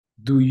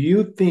Do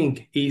you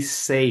think it's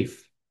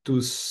safe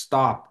to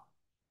stop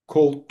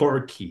cold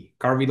turkey,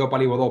 carbidopa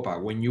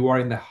levodopa, when you are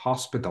in the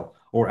hospital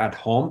or at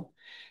home?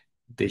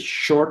 The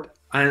short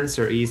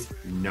answer is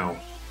no.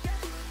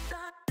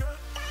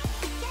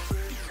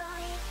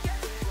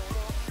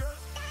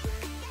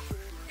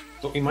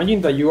 So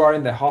imagine that you are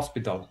in the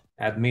hospital,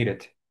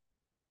 admitted,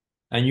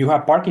 and you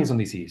have Parkinson's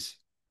disease,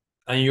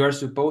 and you are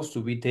supposed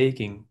to be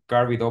taking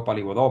carbidopa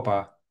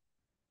levodopa,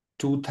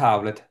 2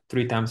 tablets,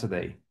 3 times a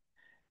day.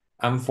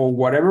 And for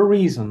whatever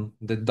reason,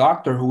 the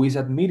doctor who is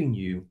admitting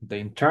you, the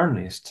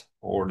internist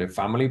or the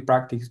family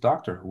practice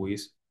doctor who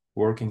is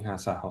working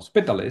as a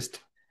hospitalist,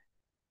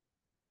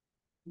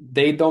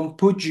 they don't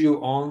put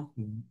you on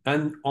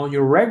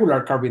your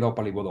regular carbidopa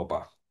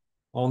levodopa,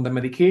 on the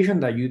medication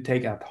that you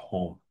take at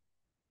home,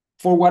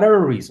 for whatever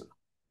reason,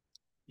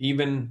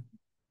 even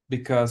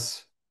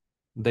because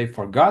they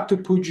forgot to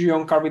put you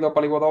on carbidopa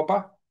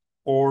levodopa,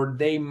 or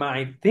they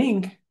might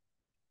think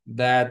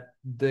that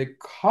the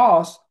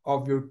cause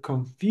of your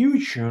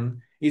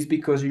confusion is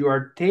because you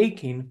are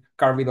taking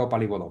carbidopa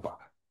levodopa.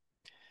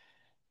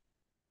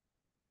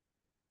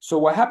 So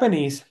what happened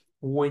is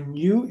when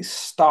you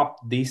stop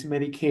this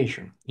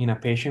medication in a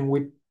patient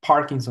with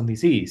Parkinson's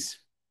disease,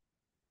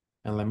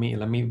 and let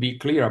me be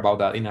clear about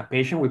that, in a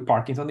patient with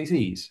Parkinson's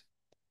disease,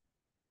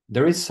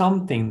 there is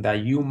something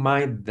that you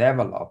might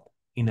develop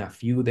in a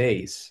few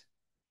days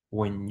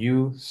when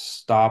you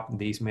stop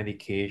this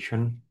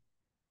medication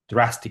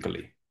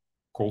drastically,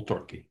 cold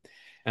turkey.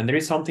 And there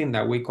is something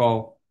that we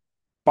call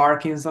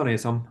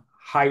Parkinsonism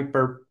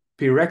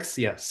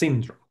hyperpyrexia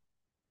syndrome.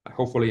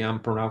 Hopefully,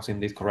 I'm pronouncing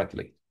this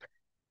correctly.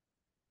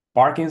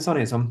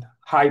 Parkinsonism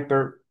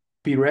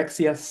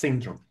hyperpyrexia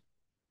syndrome.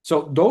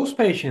 So those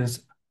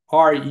patients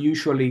are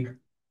usually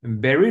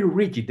very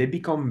rigid. They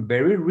become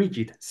very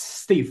rigid,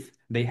 stiff.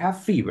 They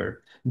have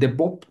fever. The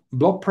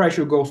blood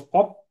pressure goes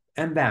up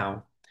and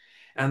down.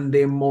 And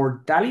the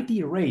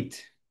mortality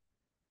rate,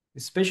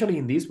 especially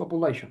in this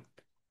population,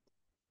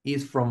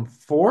 is from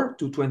 4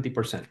 to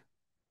 20%.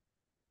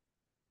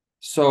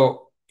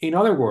 So, in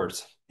other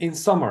words, in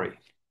summary,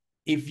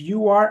 if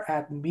you are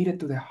admitted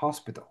to the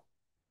hospital,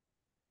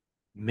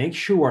 make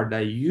sure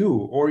that you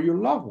or your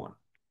loved one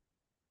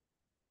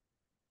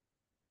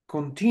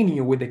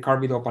continue with the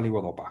carbidopa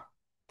levodopa.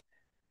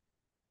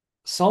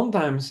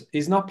 Sometimes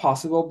it's not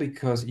possible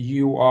because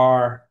you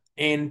are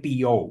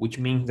NPO, which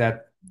means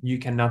that you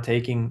cannot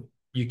take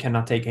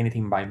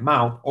anything by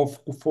mouth, or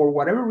for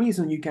whatever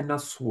reason you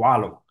cannot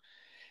swallow.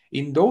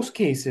 In those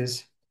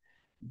cases,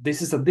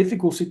 this is a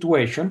difficult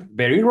situation,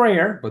 very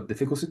rare, but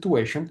difficult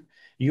situation.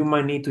 You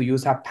might need to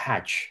use a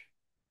patch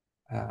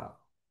uh,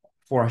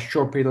 for a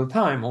short period of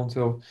time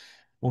until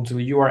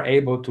you are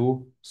able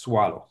to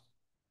swallow.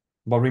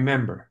 But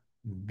remember,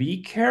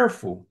 be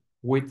careful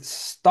with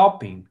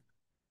stopping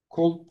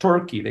cold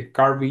turkey, the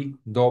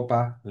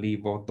carbidopa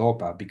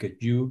levodopa, because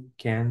you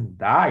can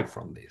die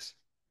from this.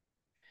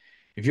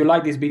 If you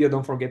like this video,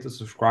 don't forget to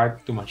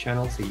subscribe to my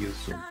channel. See you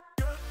soon.